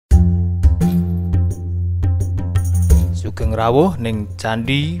Sugeng rawuh ning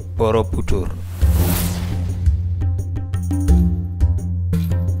Candi Borobudur.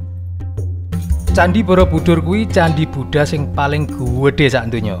 Candi Borobudur kuwi candi Buddha sing paling gedhe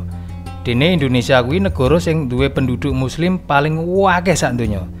sak donya. Dene Indonesia kuwi negara sing duwe penduduk muslim paling akeh sak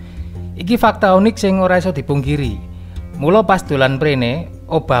donya. Iki fakta unik sing ora iso dipungkiri. Mula pas dolan mrene,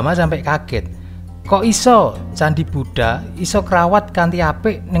 Obama sampai kaget. Kok iso candi Buddha iso kerawat kanthi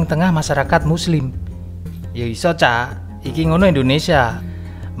apik ning tengah masyarakat muslim? Ya iso, Cak. Iki ngono Indonesia.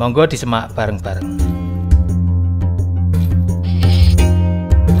 Monggo disemak bareng-bareng.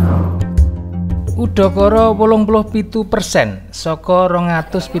 Udakara 87% saka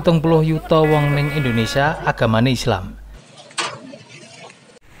 270 yuta wong ning Indonesia agamane Islam.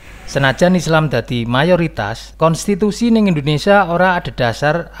 Senajan Islam dadi mayoritas, konstitusi ning Indonesia ora ada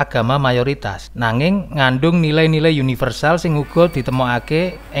dasar agama mayoritas, nanging ngandung nilai-nilai universal sing uga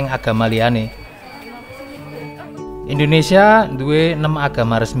ditemokake ing agama liyane. Indonesia duwe 6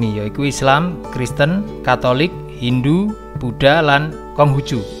 agama resmi, yaiku Islam, Kristen, Katolik, Hindu, Buddha, lan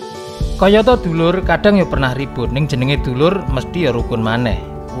Konghucu. Kayata dulur kadang ya pernah ribut, ning jenenge dulur mesti ya rukun maneh.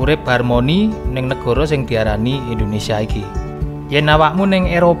 Urip harmoni ning negara sing diarani Indonesia iki. Yen awakmu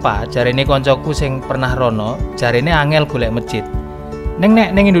ning Eropa, jarene koncoku sing pernah rono, jarene angel golek masjid. Ning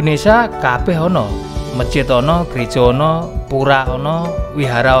nek ning Indonesia kabeh ana. Masjid ana, gereja ana, pura ana,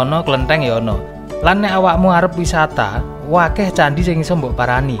 wihara ana, klenteng ya ana. Lan nek awakmu arep wisata, akeh candi sing iso mbok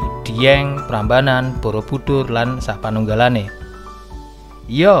parani, Dieng, Prambanan, Borobudur lan sapanunggalane.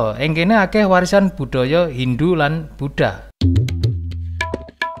 Iya, ing kene akeh warisan budaya Hindu lan Buddha.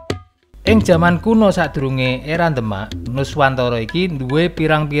 Ing jaman kuno sadurunge era Demak, Nuswantara iki duwe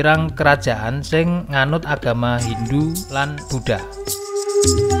pirang-pirang kerajaan sing nganut agama Hindu lan Buddha.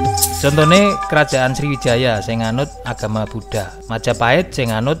 Contone kerajaan Sriwijaya sing nganut agama Buddha, Majapahit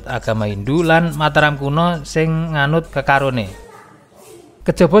sing nganut agama Hindu lan Mataram kuno sing nganut kekarone.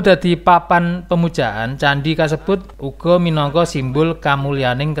 Kejaba dadi papan pemujaan, candi kasebut uga minangka simbol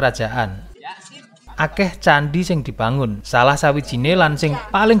kamulyaning kerajaan. Akeh candi sing dibangun, salah sawijine lan sing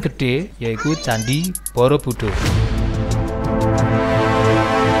paling gedhe yaiku Candi Borobudur.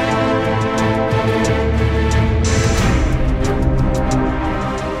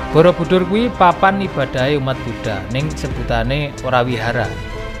 Borobudur kuwi papan ibadahe umat Buddha, ning sebutane ora wihara.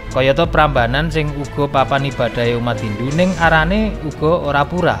 Kayata Prambanan sing uga papan ibadahe umat Hindu ning arane uga ora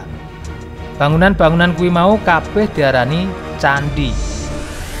pura. Bangunan-bangunan kuwi mau kabeh diarani candi.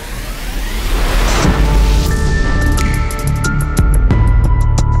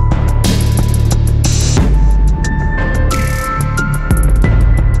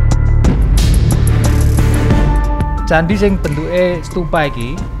 Candi sing bentuke stupa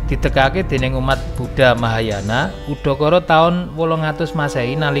iki ditegake dening umat Buddha Mahayana udakara taun 800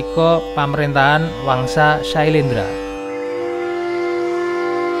 Masehi nalika pamerintahan Wangsa Shailendra.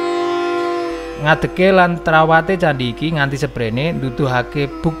 Ngadeke lan terawate candi iki nganti seprene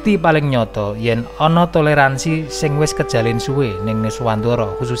nduduhake bukti paling nyata yen ana toleransi sing wis kejalin suwe ning Nuswantara,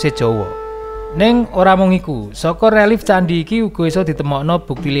 khususe Jawa. Ning ora mung iku, saka relief candi iki uga iso ditemokno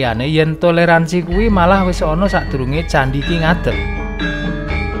bukti liyane yen toleransi kuwi malah wis ana sadurunge candi iki ngadeg.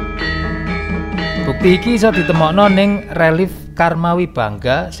 Bukti iki iso ditemokno ning relief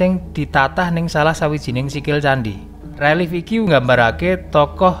Karmawibangga sing ditatah ning salah sawijining sikil candi. Relief iki nggambarake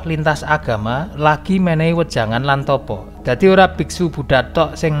tokoh lintas agama lagi menehi wejangan lan tapa. Dadi ora biksu Buddha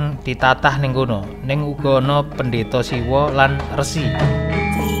tok sing ditatah ning kono, ning uga ana pendeta Siwa lan resi.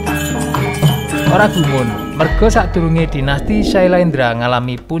 Ora gumun, merga sadurunge dinasti Shailendra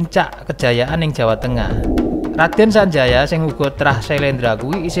ngalami puncak kejayaan ing Jawa Tengah. Raden Sanjaya sing uga trah Shailendra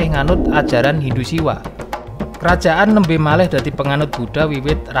kuwi isih nganut ajaran Hindu Siwa. Kerajaan nembe malih dadi penganut Buddha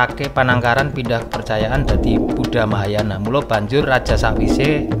wiwit Rake Panangkaran pindah kepercayaan dadi Buddha Mahayana. Mula banjur raja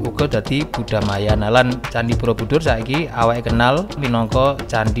sakwise uga dadi Buddha Mahayana lan Candi Borobudur saiki awake kenal minangka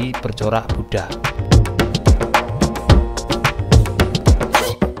Candi Bercorak Buddha.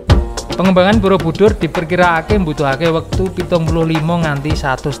 Pengembangan Borobudur diperkiraake mbutuhake wektu 75 nganti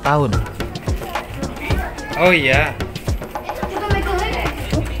 100 tahun. Oh iya.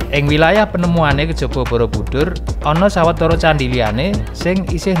 Ing wilayah penemuane kejaba Borobudur ana sawetara candi liyane sing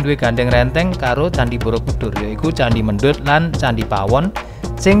isih duwe gandeng renteng karo Candi Borobudur, yaiku Candi Mendut lan Candi Pawon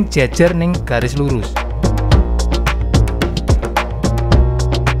sing jejer ning garis lurus.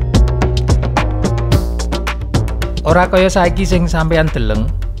 Ora kaya saiki sing sampeyan deleng.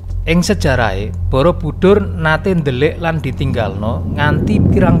 Ing sejarahe, Borobudur nate ndelik lan ditinggalno nganti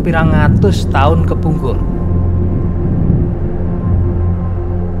pirang-pirang atus taun kepungkur.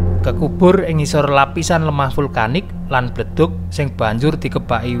 Kekubur ing ngisor lapisan lemah vulkanik lan bledug sing banjur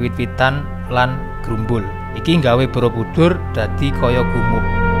dikebaki wit-witan lan grumbul. Iki nggawe Borobudur dadi kaya gumuk.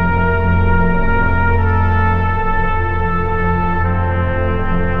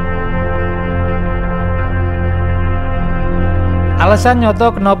 Alasan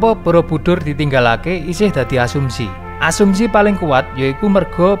nyoto kenapa Borobudur ditinggalake isih dadi asumsi. Asumsi paling kuat yaiku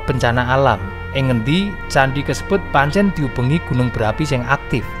merga bencana alam, ing ngendi candi kasebut pancen diubengi gunung berapi sing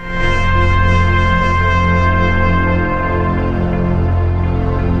aktif.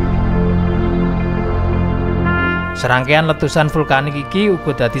 Serangkaian letusan vulkanik iki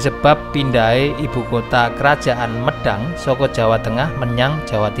uga dadi sebab pindahe ibu kota kerajaan Medang saka Jawa Tengah menyang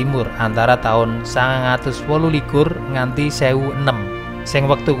Jawa Timur antara tahun 1928 nganti 1006. Sing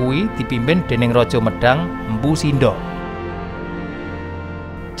wektu kuwi dipimpin dening Raja Medang Empu Sindha.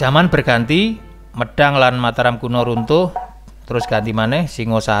 Zaman berganti, Medang lan Mataram kuno runtuh, terus ganti maneh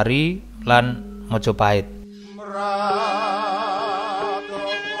Singosari lan Mojopahit.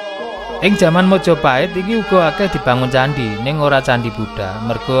 Ing jaman Mojopahit iki uga akeh dibangun candi, ning ora candi Buddha,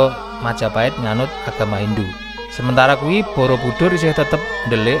 merga Majapahit nganut agama Hindu. Sementara kuwi Borobudur isih tetep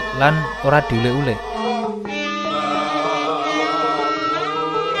ndelik lan ora diulik-ulik.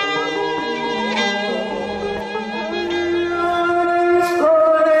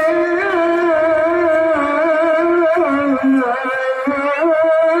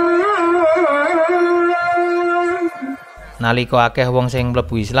 Nalika akeh wong sing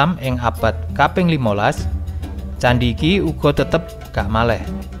mlebu Islam ing abad kaping 15, candi iki uga tetep gak maleh,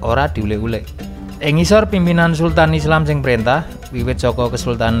 ora diulik-ulik. Ing ngisor pimpinan Sultan Islam sing perintah, wiwit saka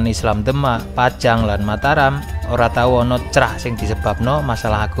Kesultanan Islam Demak, Pajang lan Mataram, ora tau ana crah sing disebabno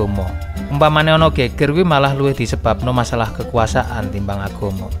masalah agama. Umpamane ana geger kuwi malah luwih disebabno masalah kekuasaan timbang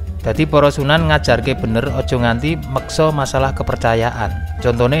agama. Dadi para Sunan ngajarke bener aja nganti meksa masalah kepercayaan.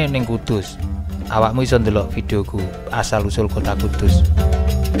 Contone ning Kudus. Awakmu iso ndelok videoku asal usul kota Kudus.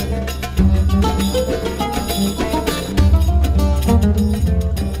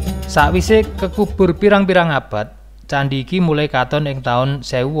 Sakwise kekubur pirang-pirang abad, candi iki mulai katon ing taun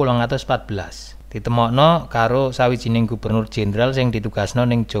 1814. Ditemokno karo sawijining gubernur jenderal sing ditugasno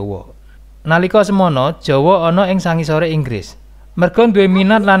ning Jawa. Nalika semono, Jawa ana ing sangisore Inggris. Merga duwe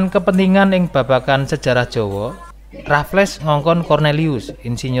minat lan kepentingan ing babagan sejarah Jawa, Raffles ngongkon Cornelius,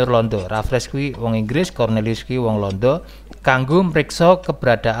 insinyur Londo. Raffles kuwi wong Inggris, Cornelius kuwi wong Londo, kanggo mriksa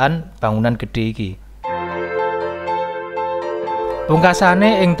keberadaan bangunan gedhe iki.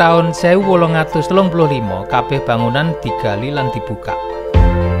 Pungkasane ing taun 1835 kabeh bangunan digali lan dibuka.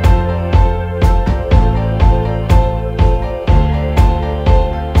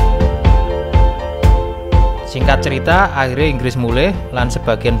 Singkat cerita, akhirnya Inggris mulih lan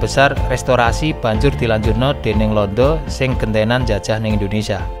sebagian besar restorasi banjur dilanjutno dening Londo sing gentenan jajah ning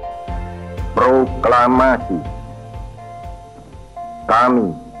Indonesia. Proklamasi.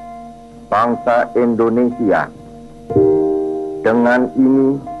 Kami, bangsa Indonesia, dengan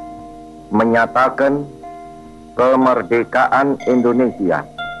ini menyatakan kemerdekaan Indonesia.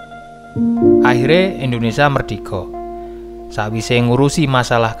 Akhirnya Indonesia merdeka. Sawise ngurusi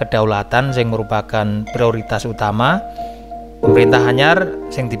masalah kedaulatan sing merupakan prioritas utama, pemerintah anyar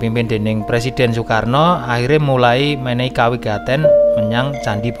sing dipimpin dening Presiden Soekarno akhirnya mulai menehi kawigaten menyang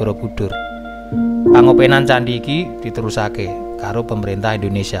Candi Borobudur. Pangopenan candi iki diterusake karo pemerintah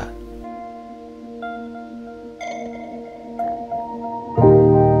Indonesia.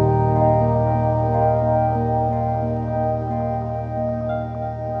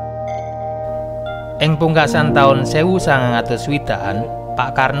 Ing pungkasan taun 1960-an,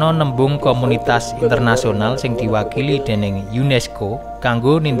 Pak Karno nembung komunitas internasional sing diwakili dening UNESCO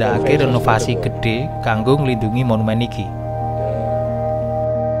kanggo nindakake renovasi gedhe kanggo nglindhungi monumen iki.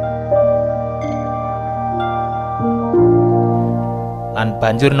 Lan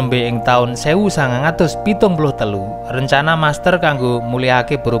banjur nembe ing taun 1973, rencana master kanggo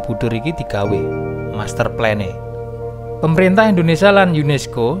mulihake Borobudur iki digawe, master plan-e. Pemerintah Indonesia lan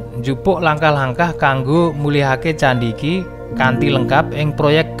UNESCO njupuk langkah-langkah kanggo mulihake candi iki kanthi lengkap ing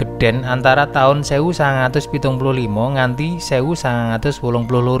proyek gedhen antara tahun 1975 nganti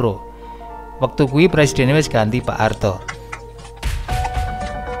 1982. Wektu kuwi presidennya wis ganti Pak Harto.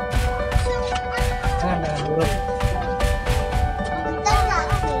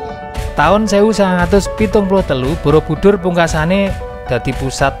 Tahun 1973 Borobudur pungkasane dadi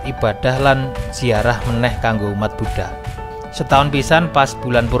pusat ibadah lan ziarah meneh kanggo umat Buddha. Setahun pisan pas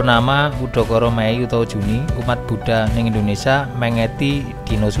bulan purnama udakara Mei utawa Juni, umat Buddha ning Indonesia mengeti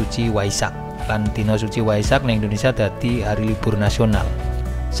dina suci Waisak. Lan dina suci Waisak ning Indonesia dadi hari libur nasional.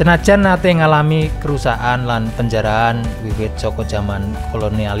 Senajan nate ngalami kerusakan lan penjaraan wiwit saka zaman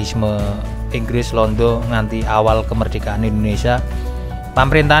kolonialisme Inggris Londo nganti awal kemerdekaan Indonesia,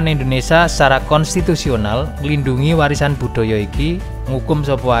 Pemerintahan Indonesia secara konstitusional nglindungi warisan budaya iki, ngukum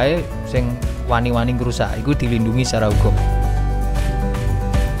sapa wae sing wani-wani ngrusak iku dilindungi secara hukum.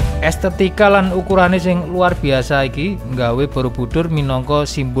 Estetika lan ukurane sing luar biasa iki nggawe Borobudur minangka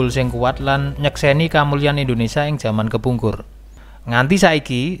simbol sing kuat lan nyekseni kamulyan Indonesia ing jaman kepungkur. Nganti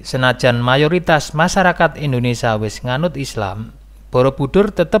saiki, senajan mayoritas masyarakat Indonesia wis nganut Islam,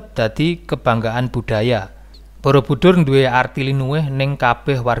 Borobudur tetep dadi kebanggaan budaya. Borobudur duwe arti linuwih ning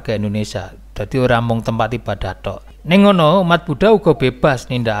kabeh warga Indonesia. Dadi ora mung tempat ibadah tok. Ning ngono, umat Buddha uga bebas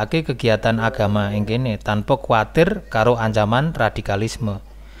nindakake kegiatan agama ing kene tanpa kuwatir karo ancaman radikalisme.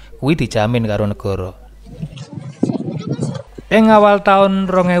 Kuwi dijamin karo negara. Ing awal tahun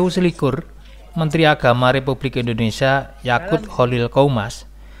 2021, Menteri Agama Republik Indonesia Yakut Khalil Qoumas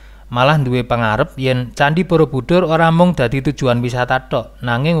malah duwe pangarep yen Candi Borobudur ora mung dadi tujuan wisata tok,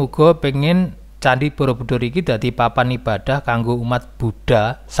 nanging uga pengen Candi Borobudur iki dadi papan ibadah kanggo umat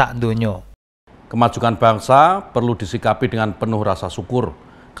Buddha sak donya. Kemajuan bangsa perlu disikapi dengan penuh rasa syukur.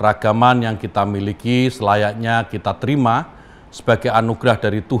 Keragaman yang kita miliki selayaknya kita terima sebagai anugerah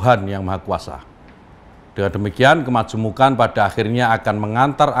dari Tuhan Yang Maha Kuasa. Dengan demikian, kemajemukan pada akhirnya akan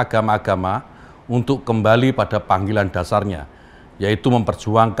mengantar agama-agama untuk kembali pada panggilan dasarnya, yaitu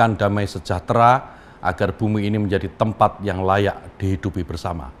memperjuangkan damai sejahtera agar bumi ini menjadi tempat yang layak dihidupi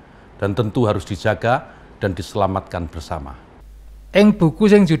bersama. Dan tentu harus dijaga dan diselamatkan bersama. Ing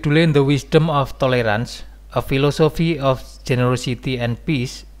buku sing judule The Wisdom of Tolerance, A Philosophy of Generosity and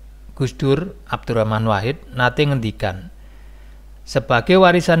Peace, Gus Dur Abdurrahman Wahid nate ngendikan, sebagai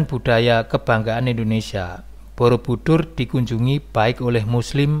warisan budaya kebanggaan Indonesia, Borobudur dikunjungi baik oleh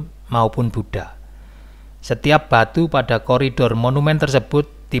Muslim maupun Buddha. Setiap batu pada koridor monumen tersebut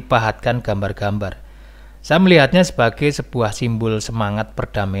dipahatkan gambar-gambar. Saya melihatnya sebagai sebuah simbol semangat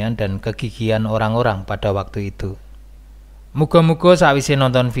perdamaian dan kegigihan orang-orang pada waktu itu. Muga-muga sawise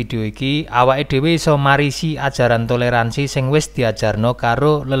nonton video iki, awake dhewe iso marisi ajaran toleransi sing wis diajarno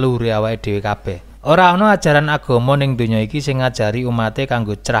karo leluhure awake dhewe kabeh. Ora ana ajaran agama ning donya iki sing ngajari umate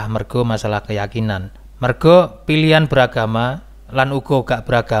kanggo cerah mergo masalah keyakinan. Mergo pilihan beragama lan uga gak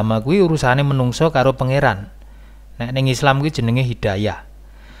beragama kuwi urusane menungso karo pangeran. Nek ning Islam kuwi jenenge hidayah.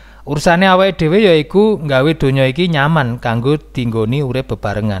 Urusane awake dhewe yaiku nggawe donya iki nyaman kanggo dinggoni urip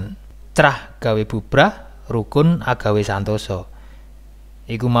bebarengan. Cerah gawe bubrah, rukun agawe santosa.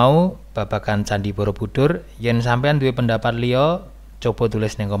 Iku mau babagan Candi Borobudur. Yen sampean duwe pendapat liya, coba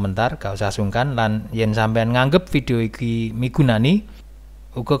tulis ning komentar, gak usah sungkan. Lan yen sampean nganggep video iki migunani,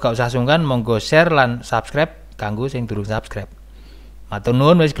 uga gak usah sungkan monggo share lan subscribe kanggo sing durung subscribe. Matur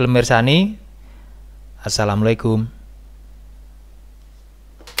nuwun wis gelem mirsani. Assalamualaikum.